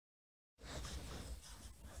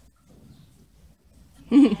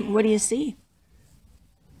What do you see?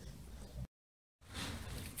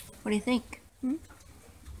 What do you think?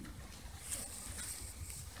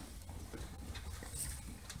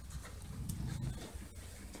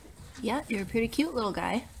 Yeah, you're a pretty cute little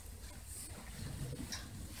guy.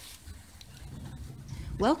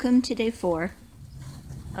 Welcome to day 4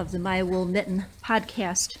 of the My Wool Mitten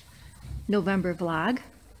podcast November vlog.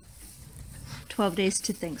 12 days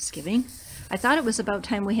to Thanksgiving. I thought it was about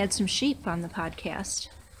time we had some sheep on the podcast.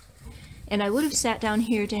 And I would have sat down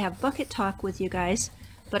here to have bucket talk with you guys,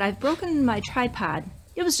 but I've broken my tripod.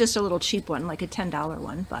 It was just a little cheap one, like a $10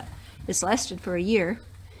 one, but it's lasted for a year.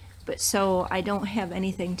 But so I don't have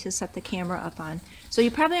anything to set the camera up on. So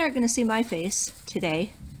you probably aren't going to see my face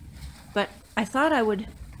today, but I thought I would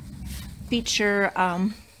feature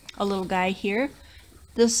a little guy here.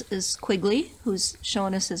 This is Quigley, who's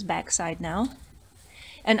showing us his backside now.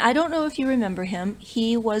 And I don't know if you remember him.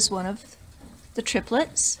 He was one of the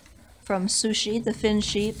triplets from Sushi, the Finn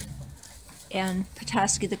sheep, and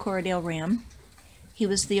Petoskey, the Corriedale ram. He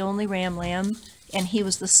was the only ram lamb, and he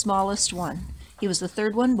was the smallest one. He was the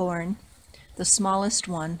third one born, the smallest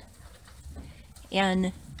one.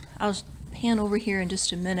 And I'll pan over here in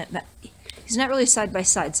just a minute. But he's not really side by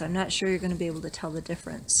side, so I'm not sure you're going to be able to tell the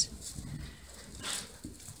difference.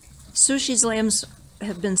 Sushi's lambs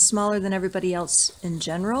have been smaller than everybody else in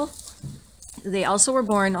general. They also were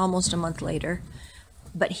born almost a month later,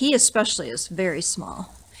 but he especially is very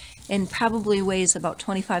small and probably weighs about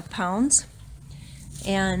 25 pounds.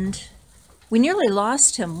 And we nearly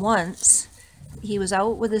lost him once. He was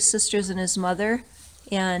out with his sisters and his mother,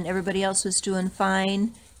 and everybody else was doing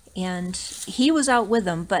fine, and he was out with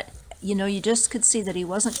them, but you know, you just could see that he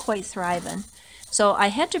wasn't quite thriving. So I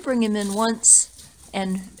had to bring him in once,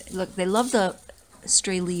 and look, they love the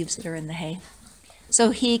stray leaves that are in the hay.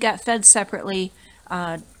 So he got fed separately,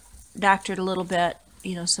 doctored a little bit,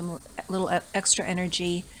 you know, some little extra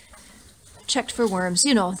energy, checked for worms,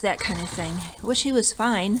 you know, that kind of thing, which he was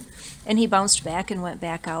fine, and he bounced back and went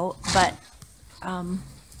back out. But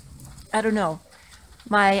I don't know.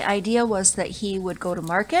 My idea was that he would go to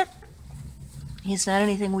market. He's not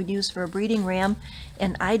anything we'd use for a breeding ram,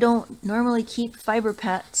 and I don't normally keep fiber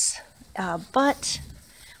pets, but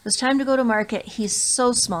it was time to go to market. He's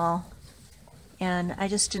so small, and I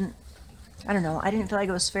just didn't, I don't know, I didn't feel like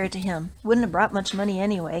it was fair to him. Wouldn't have brought much money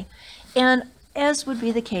anyway. And as would be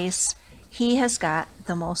the case, he has got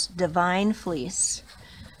the most divine fleece.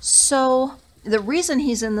 So the reason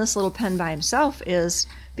he's in this little pen by himself is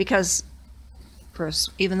because, first,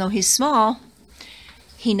 even though he's small,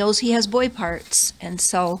 he knows he has boy parts, and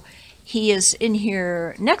so he is in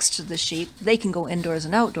here next to the sheep. They can go indoors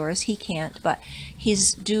and outdoors. He can't, but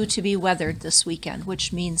he's due to be weathered this weekend,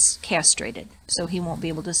 which means castrated, so he won't be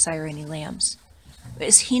able to sire any lambs.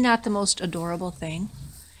 Is he not the most adorable thing?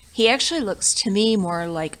 He actually looks to me more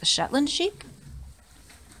like a Shetland sheep.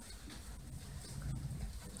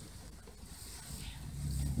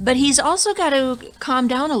 But he's also got to calm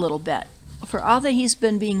down a little bit. For all that he's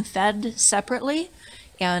been being fed separately,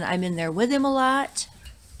 and I'm in there with him a lot,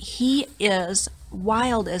 he is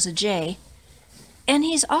wild as a jay, and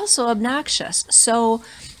he's also obnoxious. So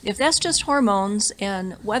if that's just hormones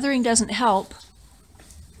and weathering doesn't help,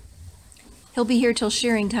 he'll be here till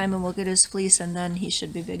shearing time and we'll get his fleece, and then he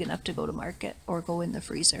should be big enough to go to market or go in the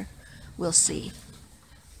freezer. We'll see.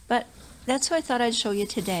 But that's what I thought I'd show you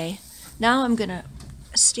today. Now I'm gonna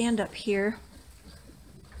stand up here.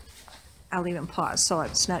 I'll even pause so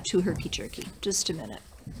it's not too herky-jerky. Just a minute.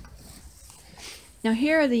 Now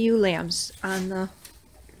here are the ewe lambs. On the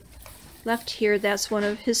left here, that's one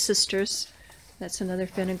of his sisters. That's another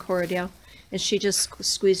Finn and Corriedale, and she just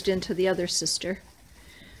squeezed into the other sister.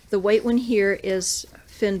 The white one here is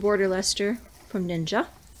Finn Border Leicester from Ninja.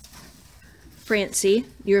 Francie,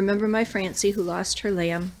 you remember my Francie who lost her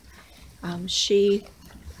lamb. She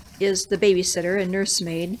is the babysitter and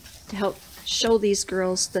nursemaid to help show these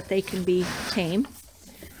girls that they can be tame.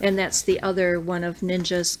 And that's the other one of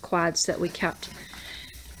Ninja's quads that we kept.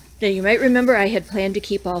 Now you might remember I had planned to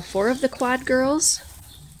keep all 4 of the quad girls,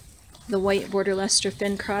 the white Border Leicester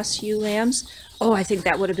Finn Cross ewe lambs. Oh, I think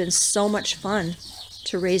that would have been so much fun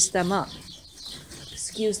to raise them up.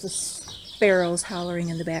 Excuse the sparrows hollering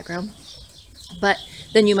in the background. But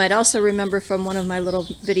then you might also remember from one of my little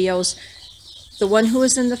videos, the one who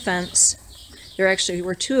was in the fence. There actually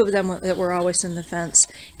were 2 of them that were always in the fence,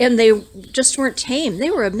 and they just weren't tame.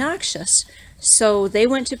 They were obnoxious. So they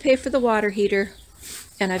went to pay for the water heater,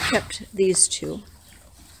 and I've kept these 2.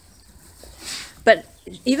 But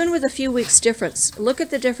even with a few weeks difference, look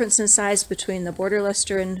at the difference in size between the Border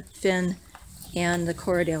Leicester and Finn and the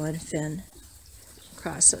Corriedale and Finn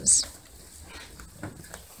crosses.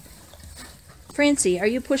 Francie, are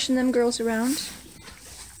you pushing them girls around?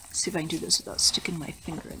 Let's see if I can do this without sticking my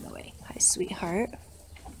finger in the way. Hi, sweetheart.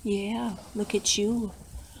 Yeah, look at you.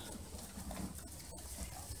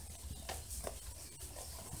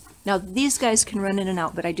 Now, these guys can run in and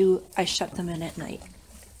out, but I shut them in at night.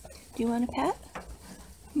 Do you want a pet?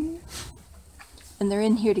 And they're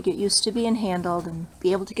in here to get used to being handled and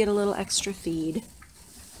be able to get a little extra feed.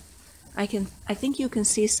 I think you can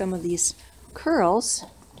see some of these curls.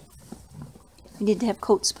 We need to have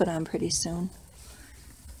coats put on pretty soon.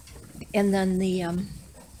 And then the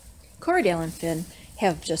Corriedale and Finn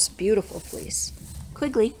have just beautiful fleece.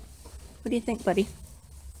 Quigley, what do you think, buddy?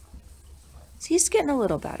 He's getting a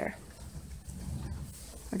little better.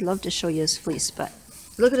 I'd love to show you his fleece, but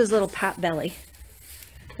look at his little pot belly.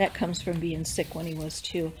 That comes from being sick when he was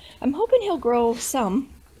 2. I'm hoping he'll grow some.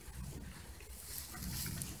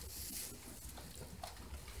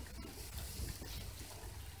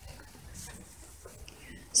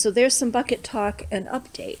 So there's some bucket talk and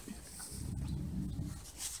update.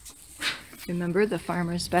 Remember, the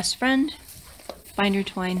farmer's best friend, binder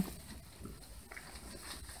twine.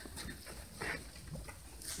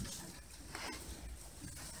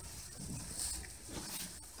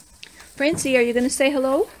 Francie, are you going to say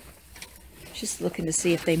hello? Just looking to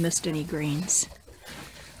see if they missed any greens.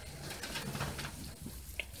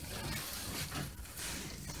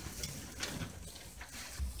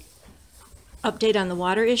 Update on the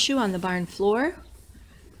water issue on the barn floor.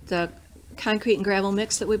 The concrete and gravel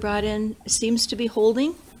mix that we brought in seems to be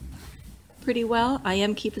holding pretty well. I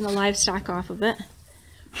am keeping the livestock off of it.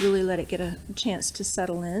 Really let it get a chance to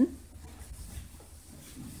settle in.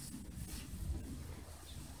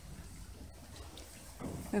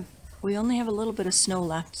 We only have a little bit of snow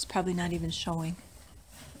left. It's probably not even showing.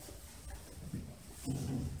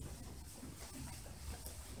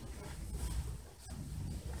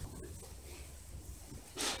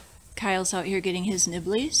 Kyle's out here getting his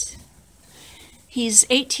nibblies. He's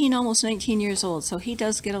 18, almost 19 years old, so he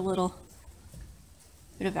does get a little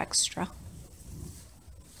bit of extra.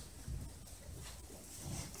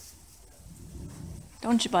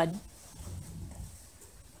 Don't you, bud?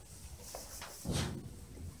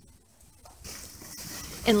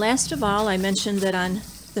 And last of all, I mentioned that on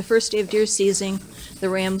the first day of deer season, the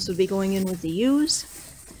rams would be going in with the ewes.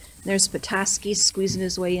 There's Petoskey squeezing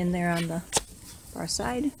his way in there on the far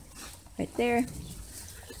side, right there.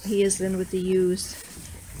 He is in with the ewes.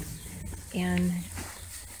 And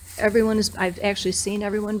I've actually seen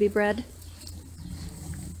everyone be bred.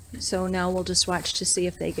 So now we'll just watch to see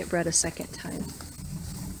if they get bred a second time.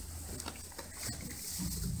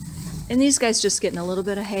 And these guys just getting a little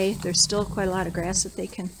bit of hay. There's still quite a lot of grass that they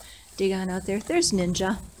can dig on out there. There's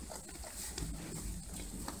Ninja.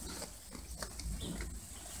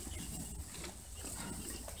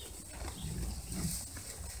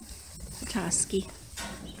 Petoskey.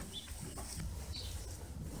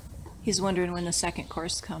 He's wondering when the second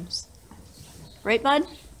course comes. Right, bud?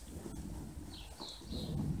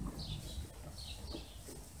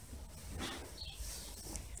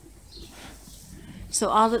 So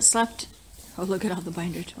all that's left, oh, look at all the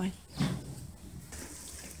binder twine.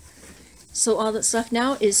 So all that's left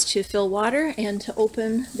now is to fill water and to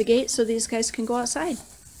open the gate so these guys can go outside.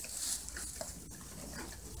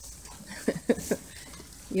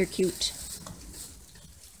 You're cute.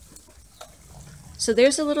 So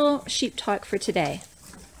there's a little sheep talk for today.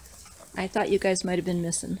 I thought you guys might have been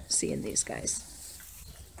missing seeing these guys.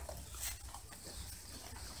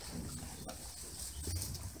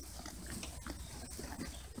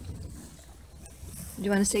 Do you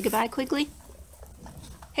want to say goodbye, Quigley?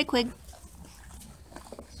 Hey, Quig.